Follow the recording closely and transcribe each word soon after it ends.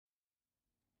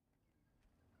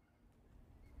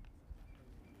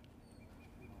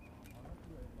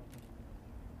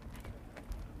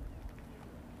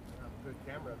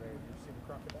See,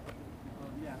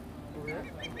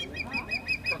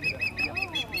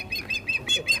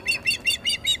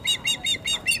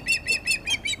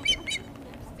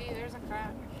 there's a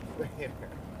crab.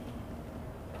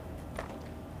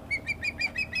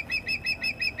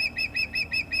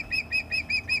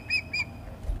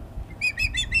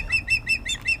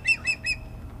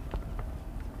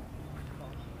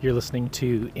 You're listening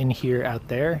to In Here, Out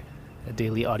There, a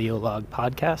daily audio log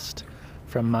podcast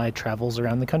from my travels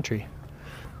around the country.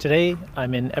 Today,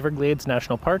 I'm in Everglades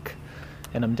National Park,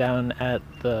 and I'm down at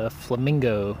the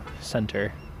Flamingo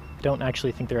Center. I don't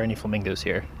actually think there are any flamingos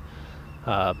here,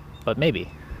 but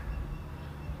maybe.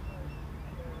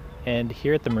 And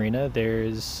here at the marina,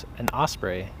 there's an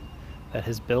osprey that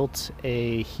has built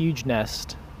a huge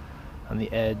nest on the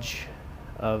edge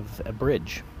of a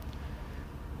bridge.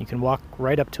 You can walk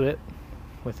right up to it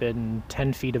within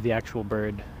 10 feet of the actual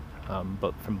bird,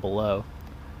 but from below.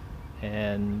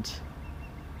 And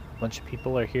a bunch of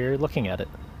people are here looking at it.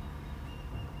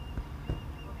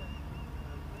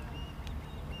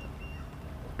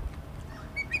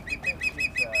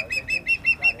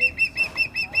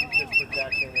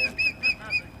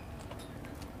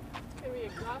 They'll be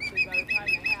exhausted by the time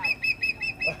they hatch.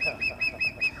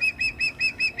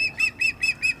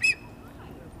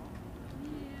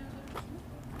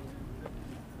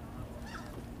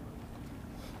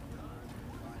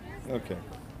 Okay.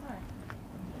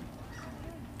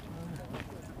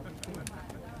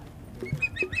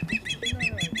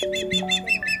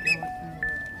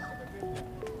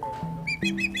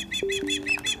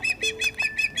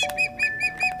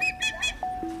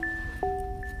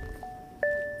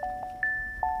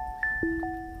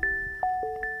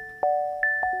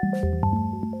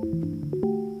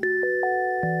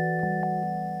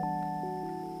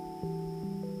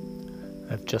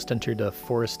 I've just entered a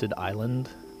forested island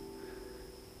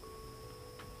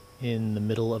in the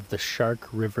middle of the Shark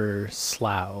River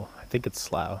Slough. I think it's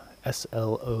Slough.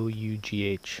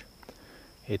 Slough.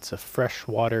 It's a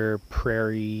freshwater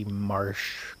prairie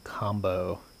marsh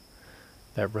combo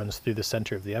that runs through the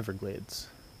center of the Everglades.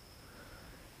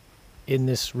 In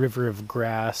this river of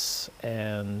grass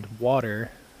and water,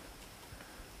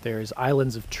 there's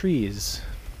islands of trees,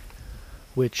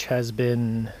 which has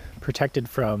been protected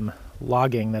from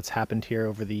logging that's happened here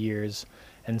over the years.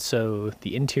 And so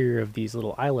the interior of these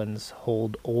little islands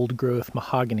hold old growth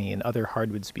mahogany and other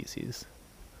hardwood species.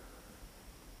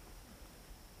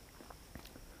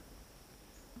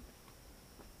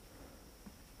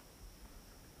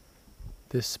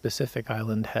 This specific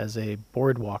island has a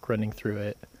boardwalk running through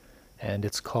it, and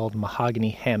it's called Mahogany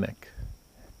Hammock.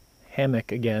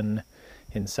 Hammock, again,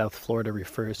 in South Florida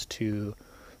refers to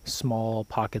small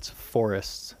pockets of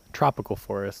forests, tropical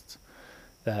forests,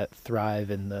 that thrive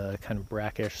in the kind of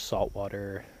brackish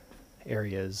saltwater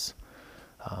areas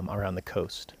around the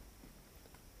coast.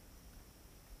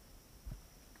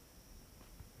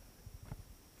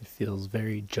 It feels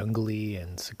very jungly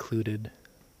and secluded.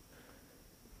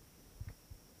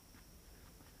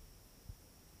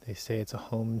 They say it's a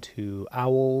home to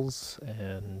owls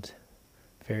and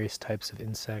various types of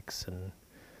insects and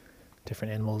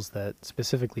different animals that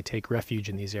specifically take refuge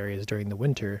in these areas during the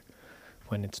winter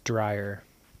when it's drier.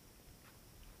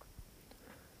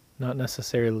 Not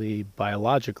necessarily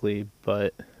biologically,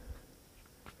 but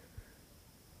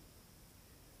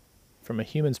from a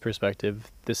human's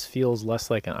perspective, this feels less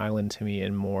like an island to me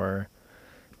and more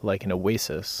like an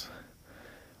oasis.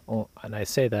 And I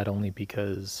say that only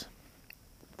because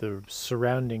the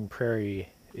surrounding prairie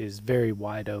is very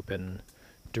wide open,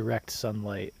 direct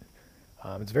sunlight.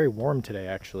 It's very warm today,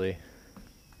 actually.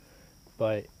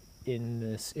 But in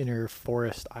this inner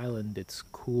forest island, it's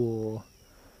cool.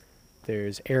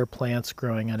 There's air plants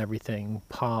growing on everything,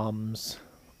 palms,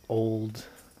 old,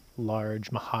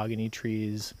 large mahogany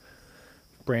trees,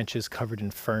 branches covered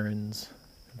in ferns,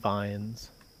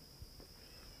 vines.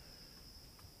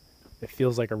 It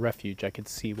feels like a refuge. I could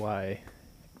see why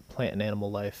plant and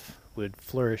animal life would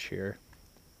flourish here.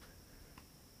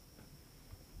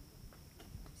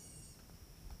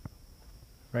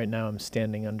 Right now I'm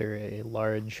standing under a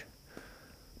large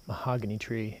mahogany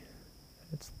tree.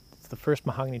 It's the first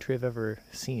mahogany tree I've ever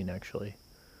seen, actually.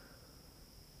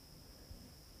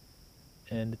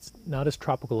 And it's not as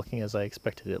tropical looking as I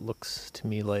expected. It looks to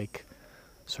me like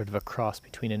sort of a cross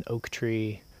between an oak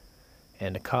tree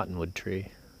and a cottonwood tree.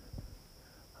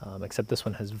 Except this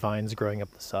one has vines growing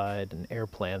up the side and air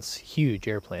plants, huge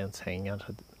air plants hanging out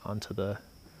onto the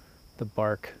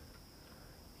bark.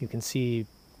 You can see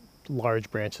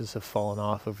large branches have fallen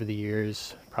off over the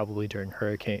years, probably during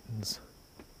hurricanes.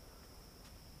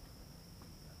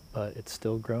 But it's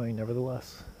still growing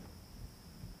nevertheless.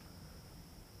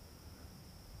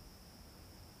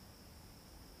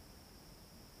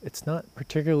 It's not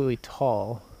particularly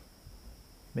tall,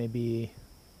 maybe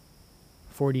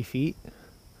 40 feet,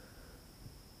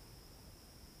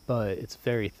 but it's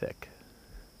very thick.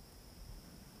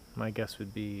 My guess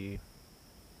would be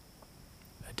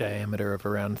a diameter of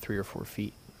around 3 or 4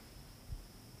 feet.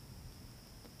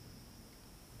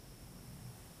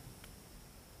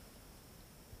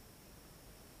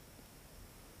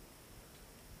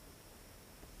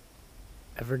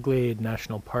 Everglade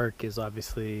National Park is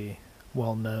obviously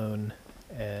well known,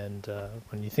 and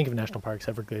when you think of national parks,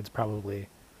 Everglades probably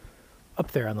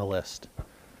up there on the list.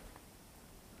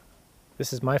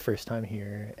 This is my first time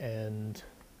here, and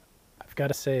I've got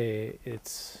to say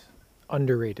it's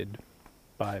underrated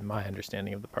by my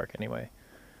understanding of the park anyway.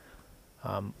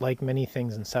 Like many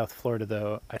things in South Florida,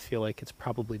 though, I feel like it's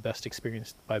probably best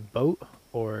experienced by boat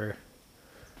or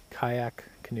kayak,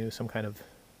 canoe, some kind of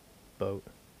boat.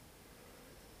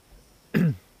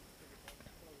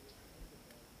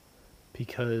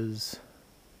 Because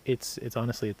it's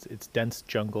honestly it's dense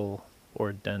jungle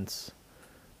or dense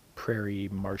prairie,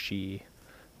 marshy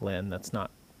land that's not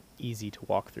easy to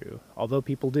walk through, although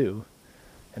people do,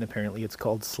 and apparently it's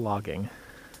called slogging.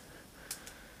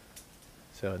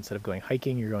 So instead of going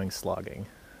hiking, you're going slogging.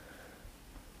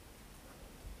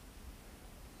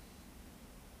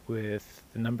 With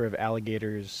the number of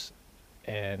alligators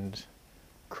and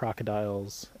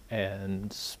crocodiles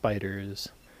and spiders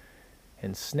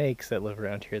and snakes that live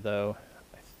around here, though,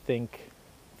 I think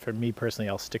for me personally,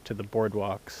 I'll stick to the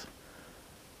boardwalks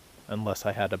unless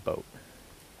I had a boat.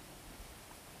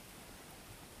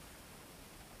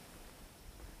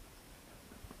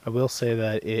 I will say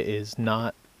that it is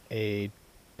not a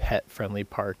pet-friendly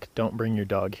park. Don't bring your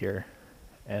dog here.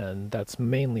 And that's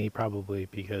mainly probably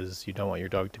because you don't want your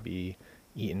dog to be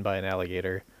eaten by an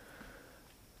alligator.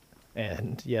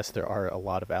 And yes, there are a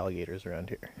lot of alligators around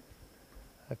here.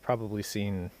 I've probably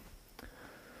seen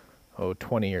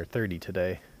 20 or 30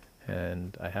 today,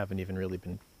 and I haven't even really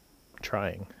been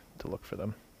trying to look for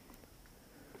them.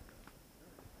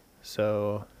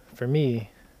 So for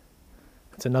me,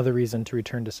 it's another reason to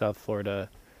return to South Florida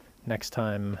next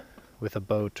time with a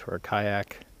boat or a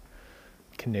kayak,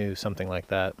 canoe, something like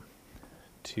that,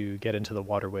 to get into the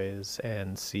waterways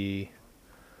and see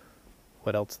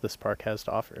what else this park has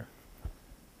to offer.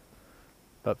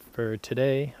 But for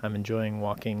today, I'm enjoying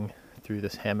walking through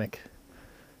this hammock,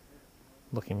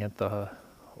 looking at the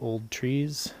old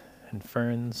trees and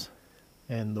ferns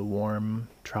and the warm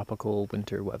tropical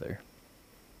winter weather.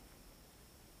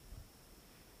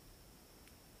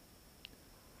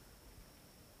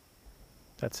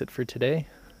 That's it for today.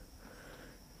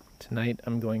 Tonight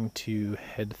I'm going to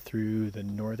head through the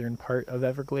northern part of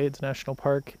Everglades National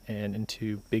Park and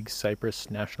into Big Cypress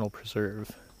National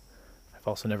Preserve. I've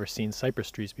also never seen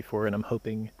cypress trees before, and I'm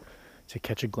hoping to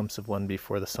catch a glimpse of one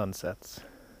before the sun sets.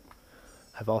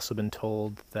 I've also been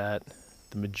told that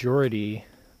the majority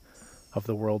of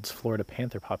the world's Florida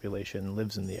panther population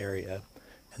lives in the area,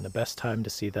 and the best time to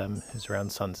see them is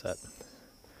around sunset.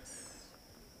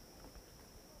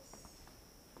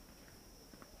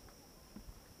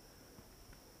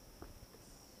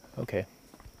 Okay,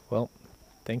 well,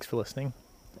 thanks for listening,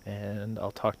 and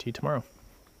I'll talk to you tomorrow.